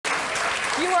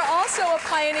You were also a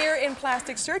pioneer in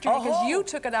plastic surgery because you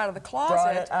took it out of the closet.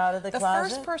 Brought it out of the closet.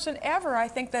 The first person ever, I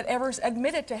think, that ever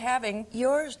admitted to having...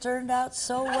 Yours turned out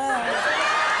so well.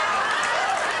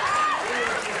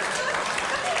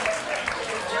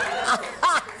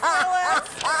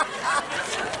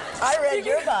 I read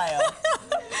your bio.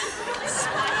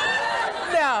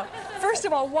 Now, first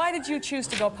of all, why did you choose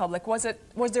to go public? Was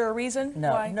there a reason?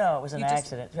 No, why? no, it was an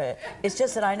accident. It's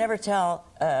just that I never tell,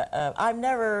 I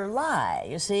never lie,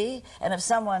 you see? And if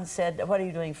someone said, what are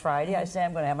you doing Friday? I say,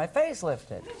 I'm going to have my face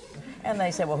lifted. And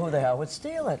they say, well, who the hell would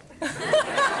steal it?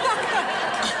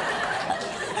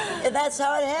 And that's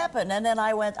how it happened. And then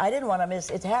I didn't want to miss,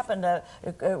 it happened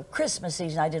Christmas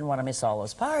season, I didn't want to miss all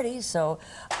those parties, so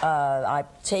I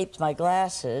taped my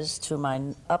glasses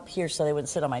to up here so they wouldn't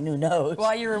sit on my new nose.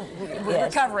 While you were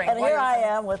recovering. And here I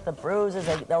am with the bruises,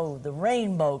 the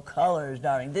rainbow colors,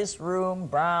 darling. This room,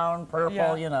 brown,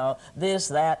 purple, you know, this,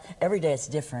 that. Every day it's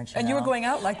different, And you were going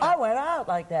out like that? I went out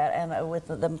like that, and with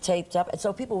them taped up. And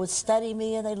so people would study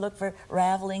me, and they'd look for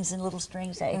ravelings and little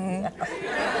strings.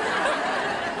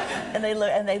 And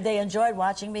they enjoyed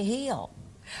watching me heal.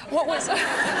 What was... I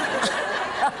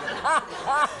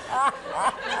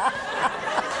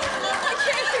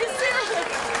can't be serious.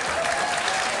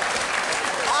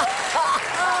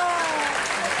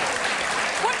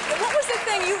 What was the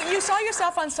thing? You saw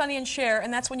yourself on Sonny and Cher,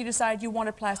 and that's when you decided you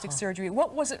wanted plastic surgery.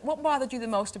 What was it? What bothered you the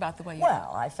most about the way you...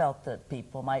 Well, I felt that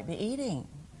people might be eating.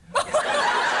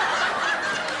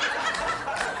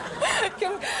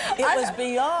 It was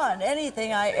beyond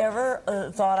anything I ever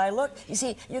thought I looked. You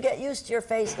see, you get used to your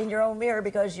face in your own mirror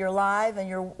because you're live and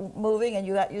you're moving, and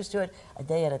you got used to it a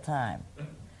day at a time.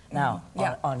 Now,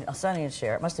 on Sonny and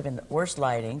Cher, it must have been the worst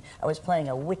lighting. I was playing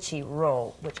a witchy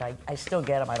role, which I still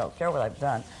get them. I don't care what I've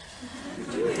done.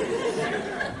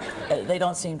 They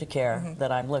don't seem to care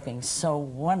that I'm looking so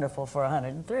wonderful for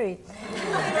 103.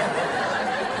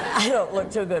 I don't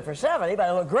look too good for 70, but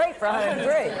I look great for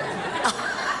 103.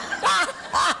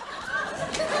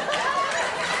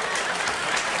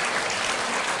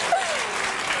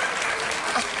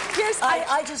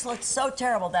 I just looked so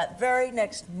terrible. That very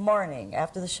next morning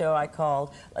after the show, I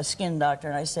called a skin doctor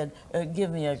and I said,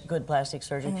 give me a good plastic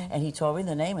surgeon. And he told me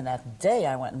the name, and that day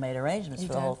I went and made arrangements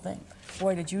for the whole thing.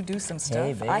 Boy, did you do some stuff.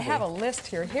 Hey, baby. I have a list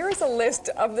here. Here is a list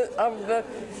of the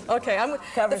okay,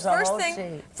 Covers the first the whole thing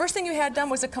sheet. First thing you had done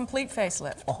was a complete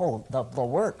facelift. Oh, the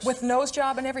works. With nose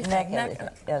job and everything.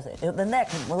 Yes, the neck.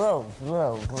 Whoa.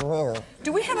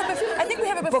 Do we have a I think we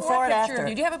have a before and picture after. of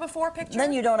you. Do you have a before picture?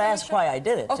 Then you don't ask why I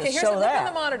did it. Okay, just here's show a look that.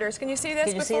 on the monitors. Can you see this?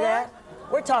 Can you before? see that?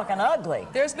 We're talking ugly.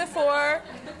 There's before,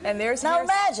 and there's... Now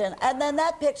imagine, and then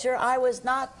that picture, I was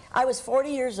 40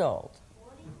 years old,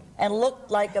 and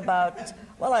looked like about,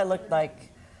 well, I looked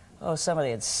like, oh,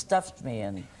 somebody had stuffed me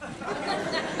in.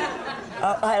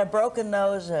 I had a broken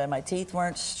nose, and my teeth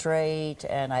weren't straight,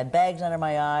 and I had bags under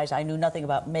my eyes. I knew nothing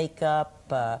about makeup.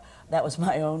 That was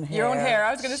my own hair. Your own hair,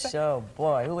 I was going to say. So,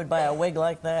 boy, who would buy a wig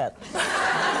like that?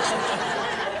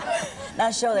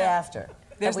 Now show the after.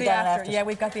 There's the after. Yeah,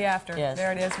 we've got the after. Yes.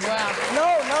 There it is. Wow. No,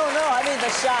 I mean the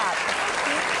shot.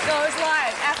 No, it's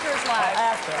live. After is live. Oh,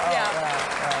 after. Oh, yeah. Right.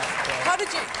 How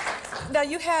did you... Now,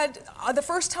 you had, the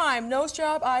first time, nose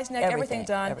job, eyes, neck, everything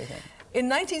done. Everything. In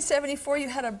 1974, you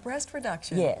had a breast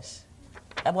reduction. Yes.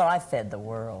 Well, I fed the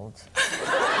world.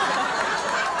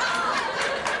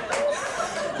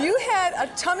 You had a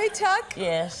tummy tuck.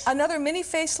 Yes. Another mini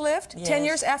facelift. Yes. 10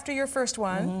 years after your first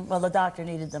one. Well, the doctor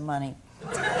needed the money.